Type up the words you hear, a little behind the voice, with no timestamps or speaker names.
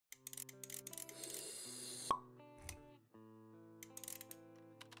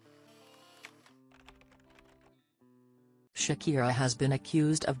Shakira has been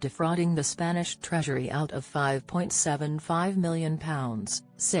accused of defrauding the Spanish treasury out of £5.75 million,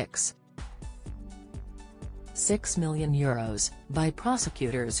 €6 million, by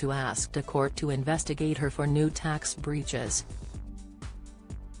prosecutors who asked a court to investigate her for new tax breaches.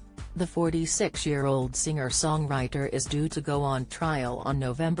 The 46-year-old singer-songwriter is due to go on trial on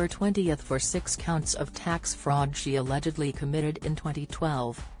November 20 for 6 counts of tax fraud she allegedly committed in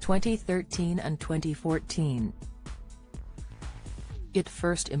 2012, 2013 and 2014. It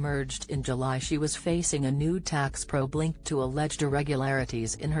first emerged in July she was facing a new tax probe linked to alleged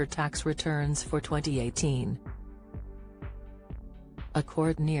irregularities in her tax returns for 2018. A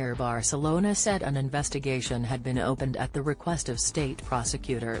court near Barcelona said an investigation had been opened at the request of state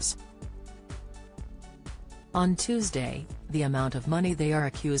prosecutors. On Tuesday, the amount of money they are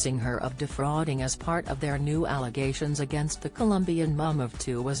accusing her of defrauding as part of their new allegations against the Colombian mum of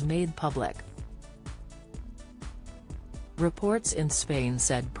 2 was made public. Reports in Spain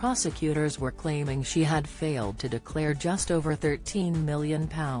said prosecutors were claiming she had failed to declare just over £13 million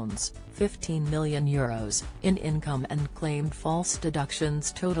 (€15 million) in income and claimed false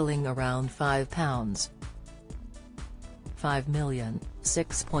deductions totaling around £5 million,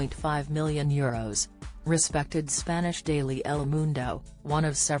 €6.5 million, respected Spanish daily El Mundo, one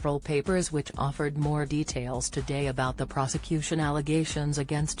of several papers which offered more details today about the prosecution allegations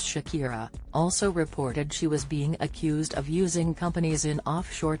against Shakira, also reported she was being accused of using companies in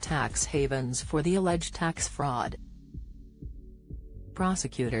offshore tax havens for the alleged tax fraud.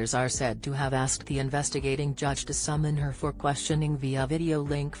 Prosecutors are said to have asked the investigating judge to summon her for questioning via video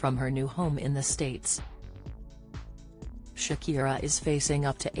link from her new home in the States. Shakira is facing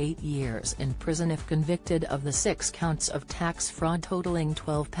up to 8 years in prison if convicted of the 6 counts of tax fraud totaling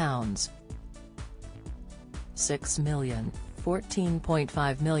 £12.6 million,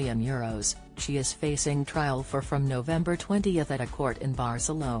 €14.5 million. She is facing trial from November 20 at a court in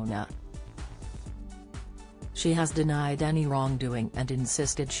Barcelona. She has denied any wrongdoing and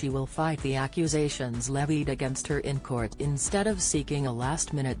insisted she will fight the accusations levied against her in court instead of seeking a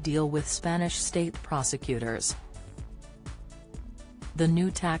last-minute deal with Spanish state prosecutors. The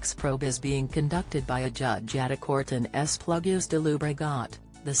new tax probe is being conducted by a judge at a court in Esplugues de Llobregat,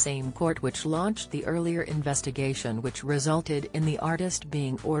 the same court which launched the earlier investigation which resulted in the artist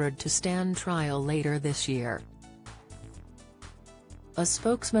being ordered to stand trial later this year. A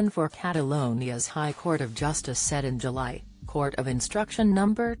spokesman for Catalonia's High Court of Justice said in July, Court of Instruction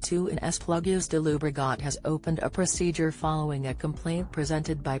No. 2 in Esplugues de Llobregat has opened a procedure following a complaint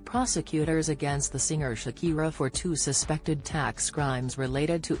presented by prosecutors against the singer Shakira for 2 suspected tax crimes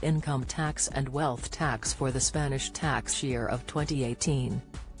related to income tax and wealth tax for the Spanish tax year of 2018.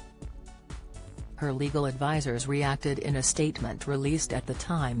 Her legal advisors reacted in a statement released at the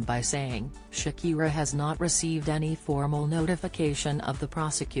time by saying, Shakira has not received any formal notification of the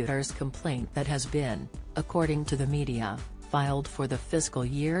prosecutor's complaint that has been, according to the media, filed for the fiscal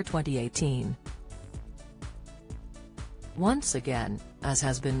year 2018. Once again, as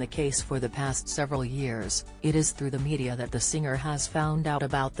has been the case for the past several years, it is through the media that the singer has found out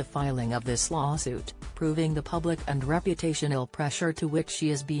about the filing of this lawsuit, proving the public and reputational pressure to which she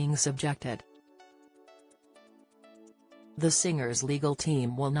is being subjected. The singer's legal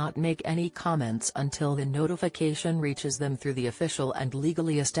team will not make any comments until the notification reaches them through the official and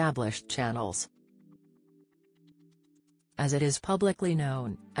legally established channels. As it is publicly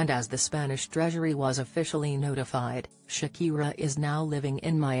known, and as the Spanish Treasury was officially notified, Shakira is now living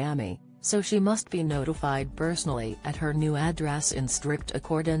in Miami, so she must be notified personally at her new address in strict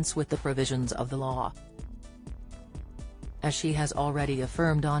accordance with the provisions of the law. As she has already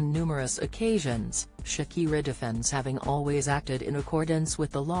affirmed on numerous occasions, Shakira defends having always acted in accordance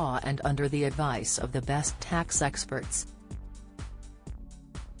with the law and under the advice of the best tax experts.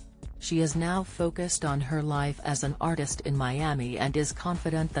 She is now focused on her life as an artist in Miami and is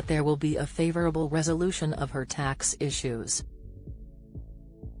confident that there will be a favorable resolution of her tax issues.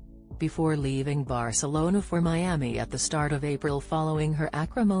 Before leaving Barcelona for Miami at the start of April following her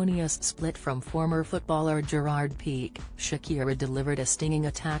acrimonious split from former footballer Gerard Piqué, Shakira delivered a stinging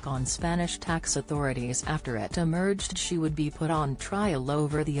attack on Spanish tax authorities after it emerged she would be put on trial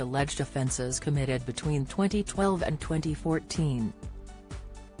over the alleged offences committed between 2012 and 2014.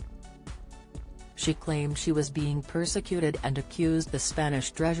 She claimed she was being persecuted and accused the Spanish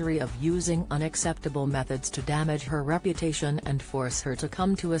Treasury of using unacceptable methods to damage her reputation and force her to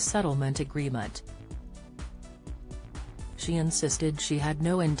come to a settlement agreement. She insisted she had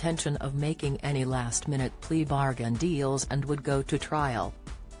no intention of making any last-minute plea bargain deals and would go to trial.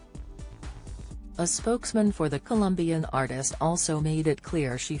 A spokesman for the Colombian artist also made it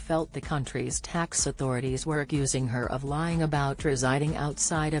clear she felt the country's tax authorities were accusing her of lying about residing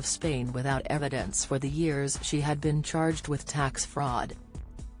outside of Spain without evidence for the years she had been charged with tax fraud.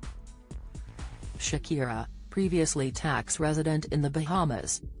 Shakira, previously tax resident in the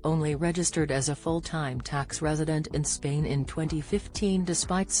Bahamas, only registered as a full-time tax resident in Spain in 2015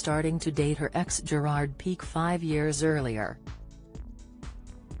 despite starting to date her ex Gerard Piqué 5 years earlier.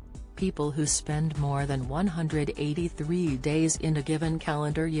 People who spend more than 183 days in a given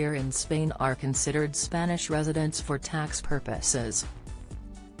calendar year in Spain are considered Spanish residents for tax purposes.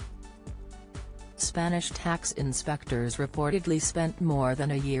 Spanish tax inspectors reportedly spent more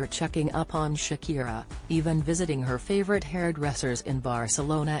than a year checking up on Shakira, even visiting her favorite hairdressers in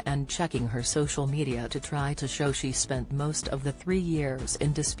Barcelona and checking her social media to try to show she spent most of the 3 years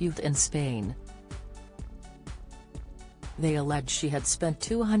in dispute in Spain. They allege she had spent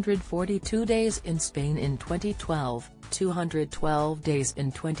 242 days in Spain in 2012, 212 days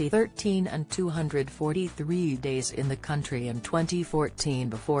in 2013 and 243 days in the country in 2014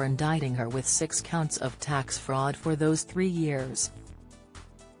 before indicting her with 6 counts of tax fraud for those 3 years.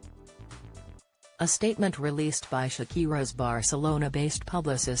 A statement released by Shakira's Barcelona-based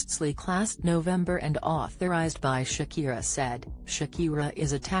publicists leaked last November and authorized by Shakira said, "Shakira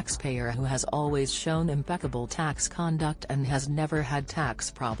is a taxpayer who has always shown impeccable tax conduct and has never had tax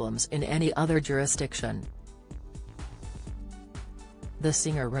problems in any other jurisdiction." The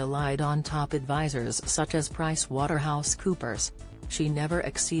singer relied on top advisors such as PricewaterhouseCoopers. She never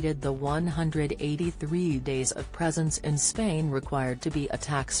exceeded the 183 days of presence in Spain required to be a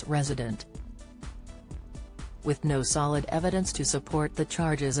tax resident. With no solid evidence to support the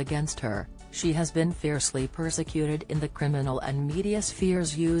charges against her, she has been fiercely persecuted in the criminal and media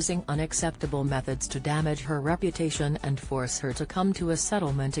spheres using unacceptable methods to damage her reputation and force her to come to a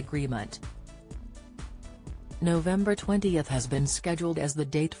settlement agreement. November 20 has been scheduled as the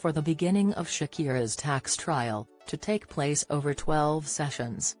date for the beginning of Shakira's tax trial, to take place over 12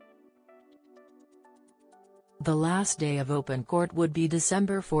 sessions. The last day of open court would be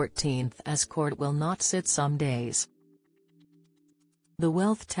December 14 as court will not sit some days. The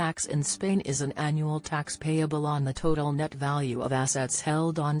wealth tax in Spain is an annual tax payable on the total net value of assets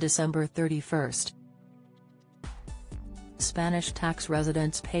held on December 31. Spanish tax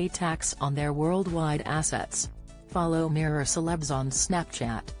residents pay tax on their worldwide assets. Follow Mirror Celebs on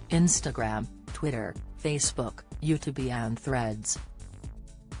Snapchat, Instagram, Twitter, Facebook, YouTube and Threads.